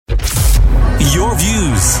Your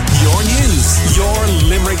views, your news, your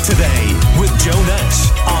Limerick Today with Joe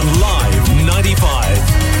Nash on Live 95.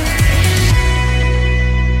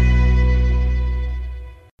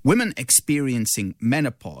 Women experiencing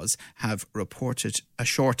menopause have reported a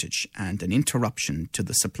shortage and an interruption to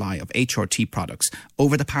the supply of HRT products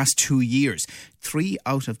over the past 2 years. 3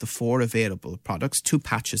 out of the 4 available products, 2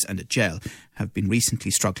 patches and a gel, have been recently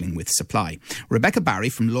struggling with supply. Rebecca Barry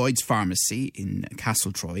from Lloyd's Pharmacy in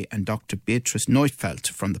Castletroy and Dr. Beatrice Neufeld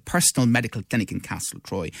from the Personal Medical Clinic in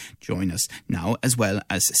Castletroy join us now, as well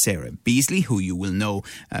as Sarah Beasley, who you will know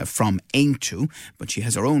from Aimto, but she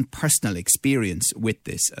has her own personal experience with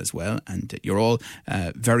this as well, and you're all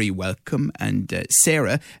very welcome. And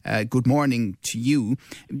Sarah, good morning to you.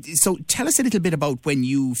 So tell us a little bit about when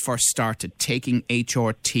you first started taking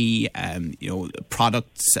HRT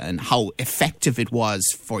products and how effective it was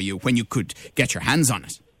for you when you could get your hands on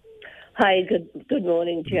it. Hi, good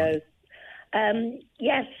morning, Joe.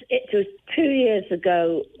 Yes, it was 2 years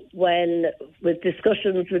ago when, with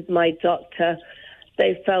discussions with my doctor,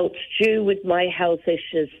 they felt, due with my health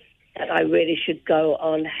issues, that I really should go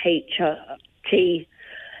on HRT.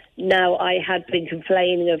 Now, I had been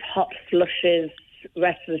complaining of hot flushes,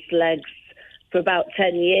 restless legs for about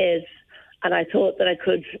 10 years, and I thought that I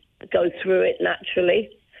could go through it naturally,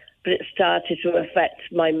 but it started to affect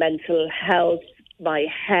my mental health. My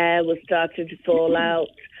hair was starting to fall out.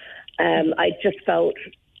 I just felt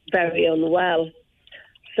very unwell.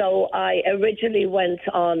 So I originally went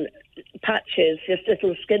on patches, just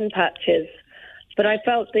little skin patches, but I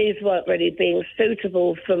felt these weren't really being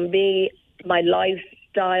suitable for me, my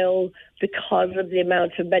lifestyle, because of the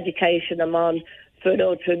amount of medication I'm on for an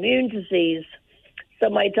autoimmune disease. So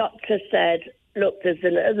my doctor said, look, there's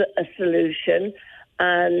a solution,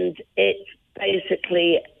 and it's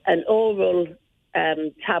basically an oral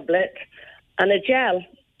tablet and a gel.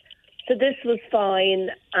 So this was fine,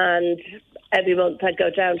 and every month I go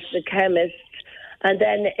down to the chemist. And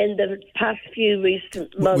then in the past few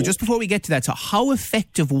recent months... Well, just before we get to that, so how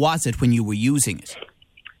effective was it when you were using it?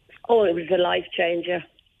 Oh, it was a life changer,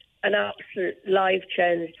 an absolute life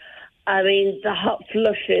change. I mean, the hot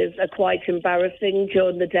flushes are quite embarrassing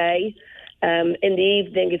during the day. In the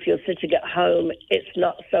evening, if you're sitting at home, it's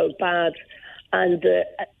not so bad. And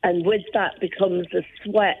with that becomes the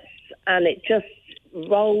sweat, and it just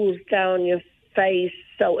rolls down your face.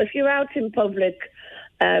 So if you're out in public,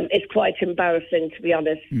 it's quite embarrassing, to be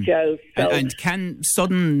honest, Joe. So, and can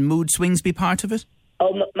sudden mood swings be part of it?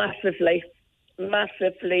 Oh, massively.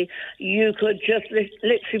 Massively. You could just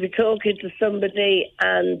literally be talking to somebody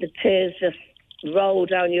and the tears just roll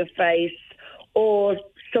down your face, or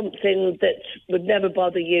something that would never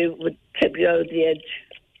bother you would tip you over the edge.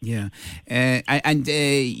 Yeah. And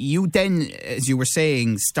you then, as you were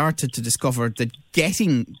saying, started to discover that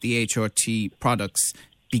getting the HRT products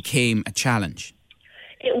became a challenge.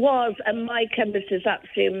 It was, and my chemist is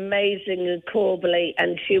absolutely amazing in Corbally,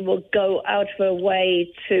 and she will go out of her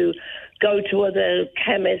way to go to other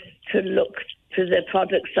chemists to look for the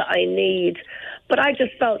products that I need. But I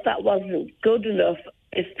just felt that wasn't good enough.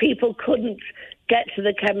 If people couldn't get to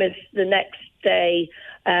the chemist the next day,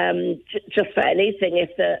 just for anything,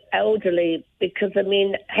 if they're elderly, because, I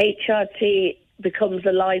mean, HRT becomes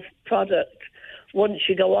a life product. Once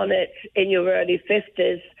you go on it in your early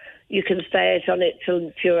 50s, you can stay on it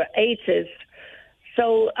till your 80s.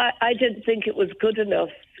 So I didn't think it was good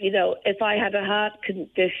enough. You know, if I had a heart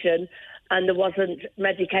condition and there wasn't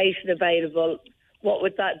medication available, what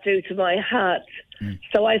would that do to my heart?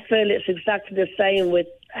 So I feel it's exactly the same with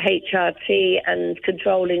HRT and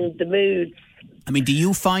controlling the moods. I mean, do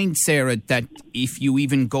you find, Sarah, that if you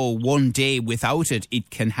even go one day without it, it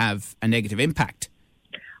can have a negative impact?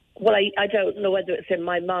 Well, I don't know whether it's in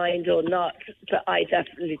my mind or not, but I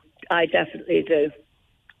definitely do.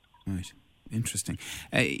 Right. Interesting.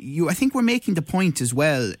 I think we're making the point as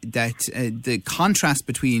well that the contrast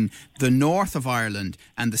between the north of Ireland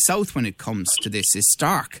and the south when it comes to this is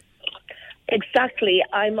stark. Exactly.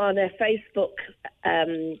 I'm on a Facebook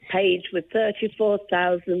page with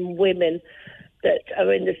 34,000 women that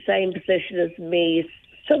are in the same position as me.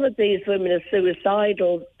 Some of these women are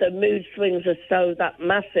suicidal. The mood swings are so that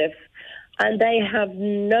massive, and they have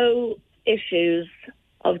no issues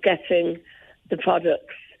of getting the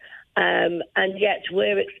products. And yet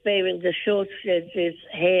we're experiencing the shortages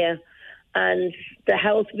here. And the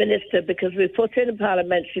health minister, because we put in a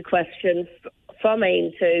parliamentary question from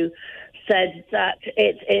Aimto, said that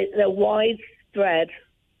it's a widespread,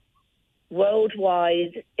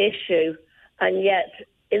 worldwide issue. And yet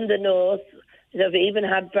in the north, they've even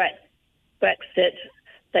had Brexit,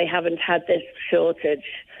 they haven't had this shortage.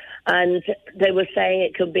 And they were saying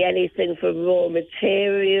it could be anything from raw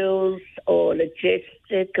materials or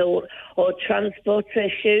logistic or transport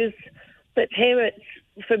issues. But here it's,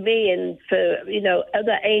 for me and for,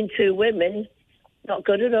 other AIM2 women, not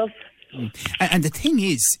good enough. And the thing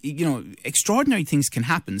is, extraordinary things can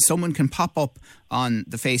happen. Someone can pop up on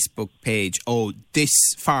the Facebook page, this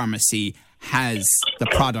pharmacy has the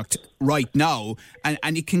product right now,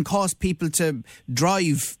 and it can cause people to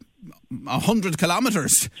drive 100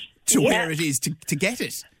 kilometres to where it is to get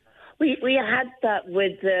it. We had that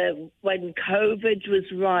with when COVID was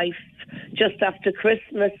rife just after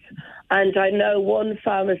Christmas, and I know one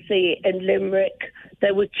pharmacy in Limerick,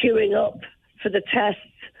 they were queuing up for the tests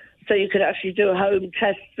so you could actually do a home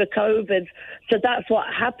test for COVID. So that's what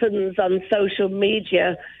happens on social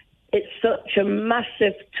media. It's such a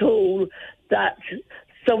massive tool that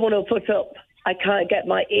someone will put up, I can't get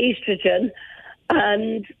my estrogen,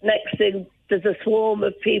 and next thing, there's a swarm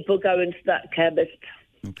of people going to that chemist.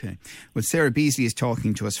 Okay. Well, Sarah Beasley is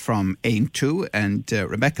talking to us from AIM2, and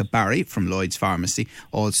Rebecca Barry from Lloyd's Pharmacy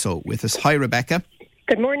also with us. Hi, Rebecca.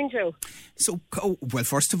 Good morning, Joe. So, well,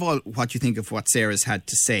 first of all, what do you think of what Sarah's had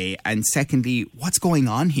to say? And secondly, what's going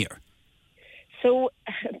on here? So,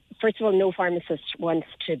 first of all, no pharmacist wants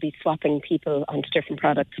to be swapping people onto different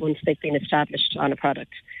products once they've been established on a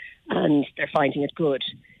product and they're finding it good.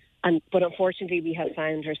 But unfortunately, we have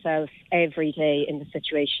found ourselves every day in the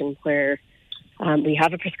situation where we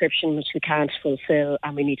have a prescription which we can't fulfill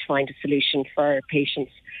and we need to find a solution for our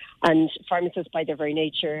patients. And pharmacists, by their very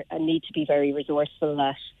nature, need to be very resourceful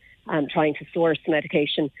at trying to source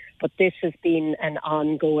medication. But this has been an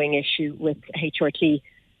ongoing issue with HRT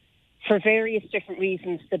for various different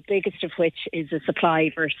reasons, the biggest of which is a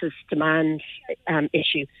supply versus demand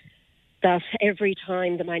issue. That every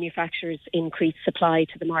time the manufacturers increase supply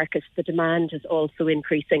to the market, the demand is also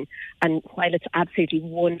increasing. And while it's absolutely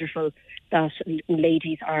wonderful that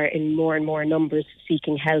ladies are in more and more numbers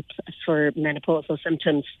seeking help for menopausal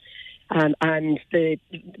symptoms, and the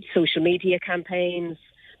social media campaigns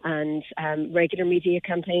and regular media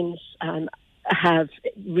campaigns have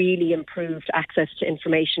really improved access to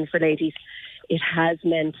information for ladies, it has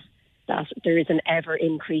meant that there is an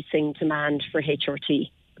ever-increasing demand for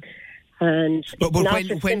HRT.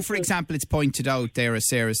 But when, for example, it's pointed out there, as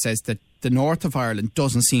Sarah says, that the north of Ireland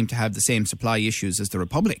doesn't seem to have the same supply issues as the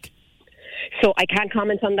Republic. So I can't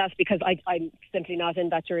comment on that because I'm simply not in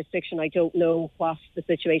that jurisdiction. I don't know what the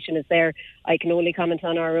situation is there. I can only comment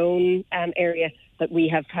on our own area that we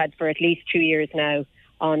have had for at least 2 years now,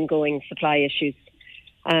 ongoing supply issues.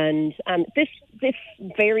 And this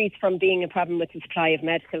varies from being a problem with the supply of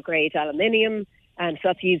medical grade aluminium, and so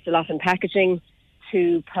that's used a lot in packaging,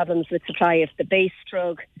 to problems with supply of the base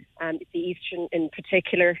drug, the estrogen in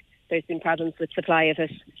particular. There's been problems with supply of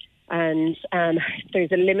it. And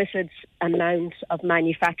there's a limited amount of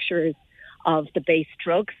manufacturers of the base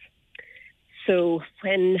drugs. So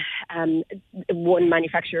when one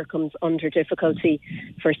manufacturer comes under difficulty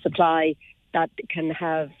for supply, that can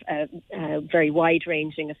have a very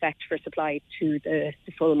wide-ranging effect for supply to the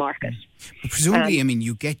full market. Presumably,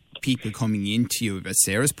 you get people coming into you, as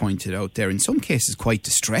Sarah's pointed out there, in some cases quite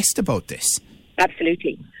distressed about this.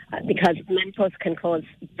 Absolutely, because menopause can cause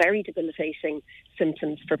very debilitating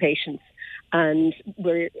symptoms for patients. And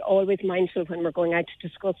we're always mindful when we're going out to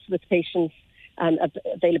discuss with patients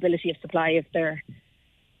availability of supply of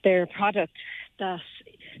their product that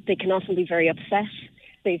they can often be very upset.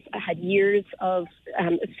 They've had years of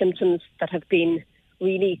symptoms that have been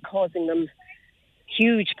really causing them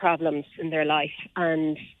huge problems in their life.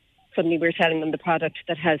 And suddenly we're telling them the product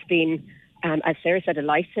that has been, as Sarah said, a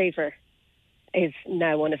lifesaver is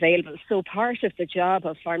now unavailable. So part of the job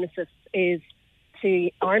of pharmacists is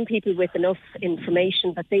to arm people with enough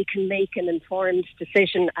information that they can make an informed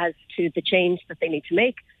decision as to the change that they need to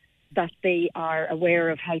make, that they are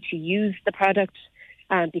aware of how to use the product,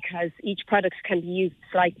 because each product can be used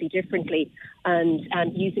slightly differently, and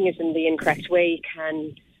using it in the incorrect way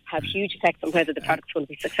can have huge effects on whether the product's going to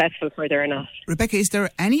be successful further or not. Rebecca, is there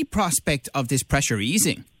any prospect of this pressure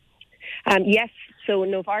easing? Yes. So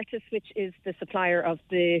Novartis, which is the supplier of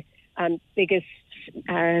the biggest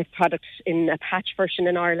product in a patch version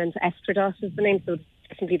in Ireland, Estrados is the name, so it's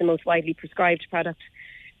definitely the most widely prescribed product.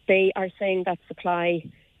 They are saying that supply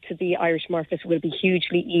to the Irish market will be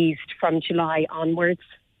hugely eased from July onwards.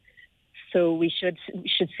 So we should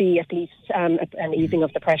see at least an easing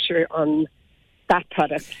of the pressure on that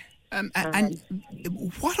product. And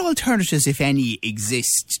what alternatives, if any,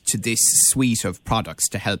 exist to this suite of products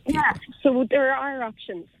to help people? Yeah, so there are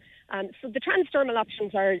options. So the transdermal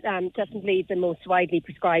options are definitely the most widely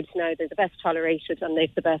prescribed now. They're the best tolerated and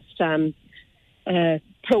they've the best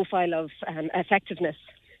profile of effectiveness.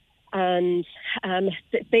 And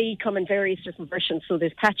they come in various different versions. So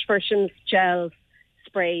there's patch versions, gels,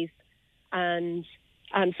 sprays, and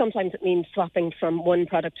sometimes it means swapping from one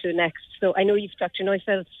product to the next. So I know you've Dr.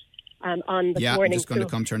 Neufeld on this morning. Yeah, I'm just going to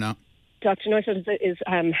come to her now. Dr. Neufeld is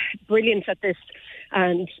brilliant at this,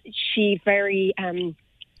 and she very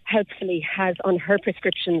helpfully has on her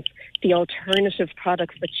prescriptions the alternative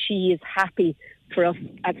products that she is happy for us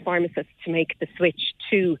as pharmacists to make the switch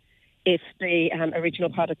to if the original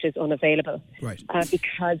product is unavailable. Right.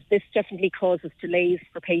 Because this definitely causes delays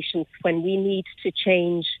for patients when we need to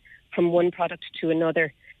change from one product to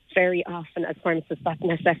another. Very often as pharmacists that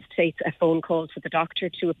necessitates a phone call to the doctor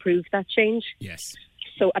to approve that change. Yes.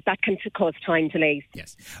 So that can cause time delays.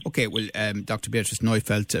 Yes. Okay, well, Dr. Beatrice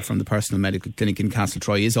Neufeld from the Personal Medical Clinic in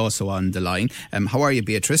Castletroy is also on the line. How are you,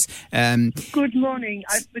 Beatrice? Good morning.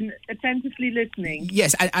 I've been attentively listening.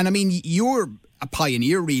 Yes, and I mean, you're a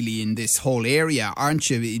pioneer really in this whole area, aren't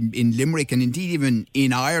you, in Limerick and indeed even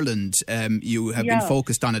in Ireland? You have been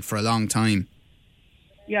focused on it for a long time.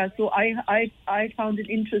 Yeah, so I found an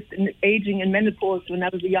interest in aging and menopause when I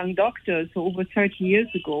was a young doctor, so over 30 years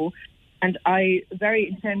ago. And I very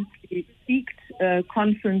intensely seeked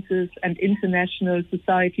conferences and international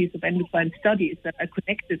societies of endocrine studies that I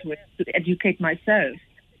connected with to educate myself.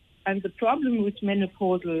 And the problem with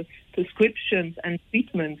menopausal prescriptions and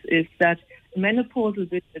treatments is that a menopausal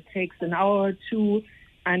visit takes an hour or two,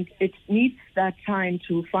 and it needs that time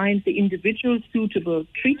to find the individual suitable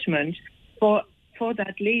treatment for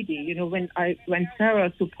that lady. You know, when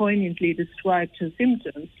Sarah so poignantly described her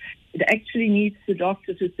symptoms, it actually needs the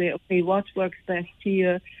doctor to say, okay, what works best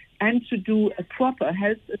here, and to do a proper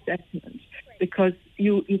health assessment, because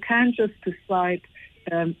you can't just prescribe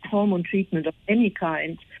hormone treatment of any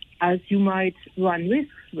kind, as you might run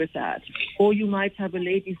risks with that. Or you might have a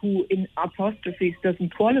lady who, in apostrophes,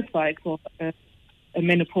 doesn't qualify for a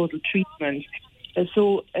menopausal treatment.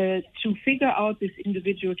 So to figure out this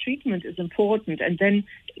individual treatment is important. And then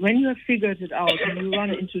when you have figured it out and you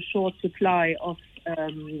run into short supply of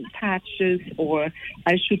patches, or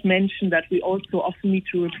I should mention that we also often need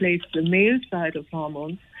to replace the male side of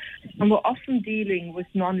hormones, and we're often dealing with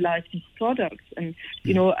non-licensed products. And,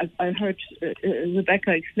 you know, I heard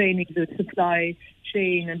Rebecca explaining the supply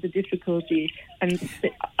chain and the difficulty. And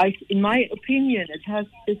in my opinion,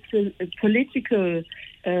 it's a political,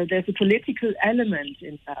 there's a political element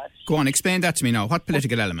in that. Go on, explain that to me now. What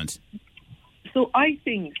political element? So I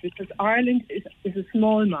think because Ireland is a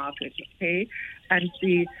small market, okay, and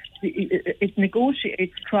it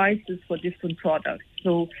negotiates prices for different products.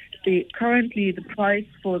 So currently the price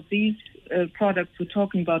for these products we're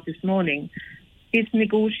talking about this morning is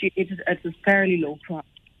negotiated at a fairly low price.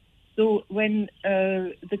 So when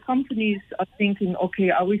the companies are thinking,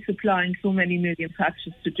 okay, are we supplying so many million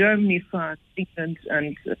patches to Germany, France, England,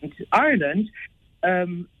 and Ireland?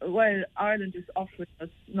 Well, Ireland is offering us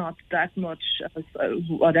not that much as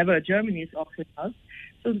whatever Germany is offering us.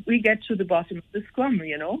 So we get to the bottom of the scrum,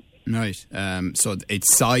 you know. Right. So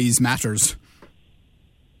its size matters.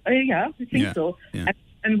 Yeah, I think so. Yeah.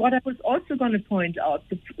 And what I was also going to point out,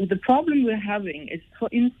 the problem we're having is, for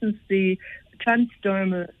instance, the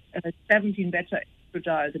transdermal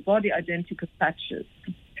 17-beta-estradiol, the body-identical patches,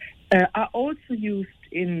 are also used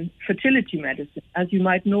in fertility medicine. As you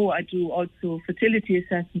might know, I do also fertility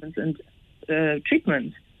assessments and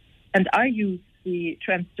treatment. And I use the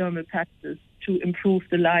transdermal patches to improve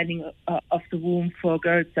the lining of the womb for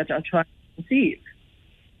girls that are trying to conceive.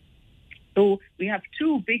 So we have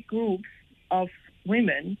two big groups of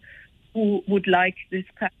women who would like this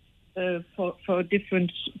patch for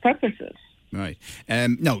different purposes. Right.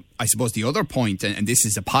 Now, I suppose the other point, and this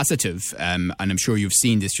is a positive, and I'm sure you've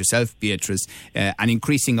seen this yourself, Beatrice, an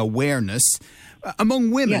increasing awareness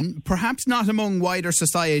among women, perhaps not among wider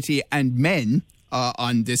society and men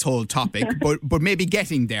on this whole topic, but maybe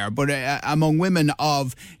getting there, but among women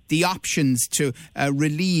of the options to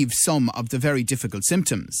relieve some of the very difficult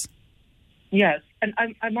symptoms. Yes, and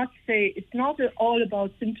I must say it's not all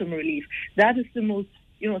about symptom relief. That is the most,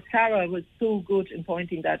 you know, Sarah was so good in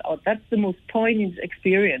pointing that out. That's the most poignant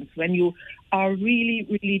experience when you are really,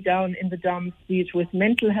 really down in the dumps, be it with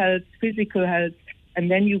mental health, physical health,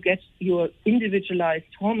 and then you get your individualized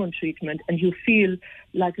hormone treatment and you feel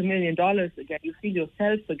like $1 million again. You feel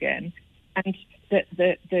yourself again. And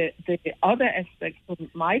the other aspect from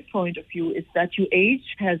my point of view is that you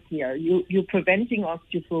age healthier. You're preventing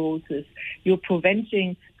osteoporosis. You're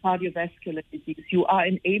preventing cardiovascular disease. You are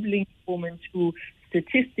enabling women to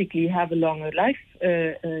statistically have a longer life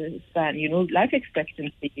span, you know, life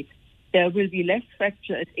expectancy. there will be less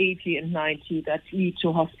fracture at 80 and 90 that lead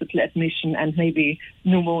to hospital admission and maybe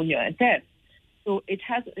pneumonia and death. So it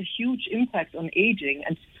has a huge impact on aging,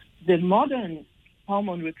 and the modern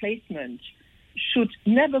hormone replacement should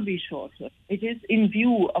never be shorter. It is in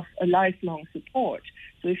view of a lifelong support.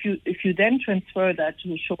 So if you then transfer that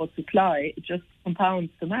to a short supply, it just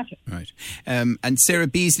compounds the matter. Right. And Sarah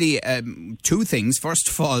Beasley, two things. First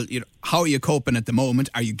of all, how are you coping at the moment?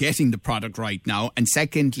 Are you getting the product right now? And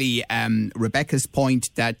secondly, Rebecca's point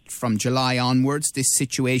that from July onwards, this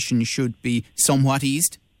situation should be somewhat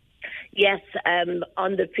eased? Yes,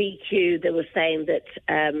 on the PQ, they were saying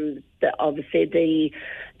that obviously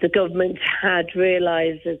the government had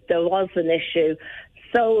realised that there was an issue.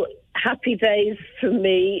 So happy days for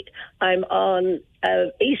me. I'm on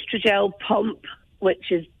Estrogel pump,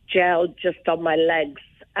 which is gel just on my legs,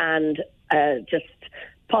 and just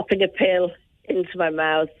popping a pill into my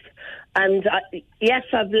mouth. And yes,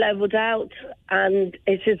 I've levelled out, and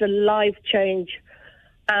it is a life change.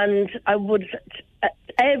 And I would,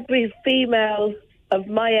 every female of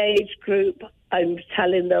my age group, I'm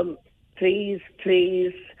telling them, please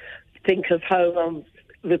think of hormone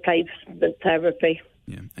replacement therapy.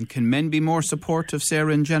 Yeah. And can men be more supportive,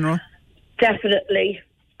 Sarah, in general? Definitely.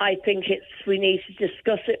 I think we need to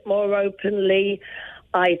discuss it more openly.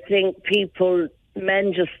 I think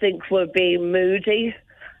men just think we're being moody,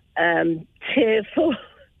 tearful,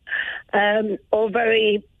 or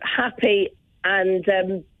very happy, and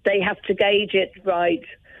they have to gauge it right.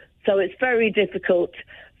 So it's very difficult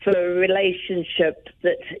for a relationship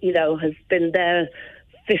that, has been there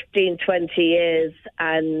 15, 20 years,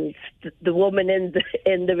 and the woman in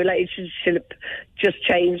the relationship just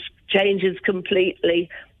changes completely,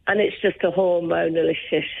 and it's just a hormonal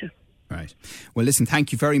issue. Right. Well, listen,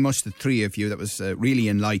 thank you very much, the three of you. That was really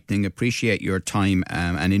enlightening. Appreciate your time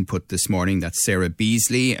and input this morning. That's Sarah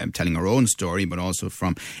Beasley telling her own story, but also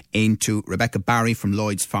from Aintu, Rebecca Barry from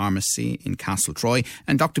Lloyd's Pharmacy in Castletroy,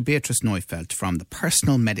 and Dr. Beatrice Neufeld from the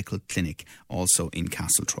Personal Medical Clinic, also in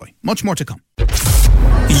Castletroy. Much more to come.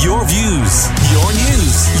 Your views, your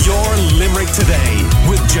news, your Limerick Today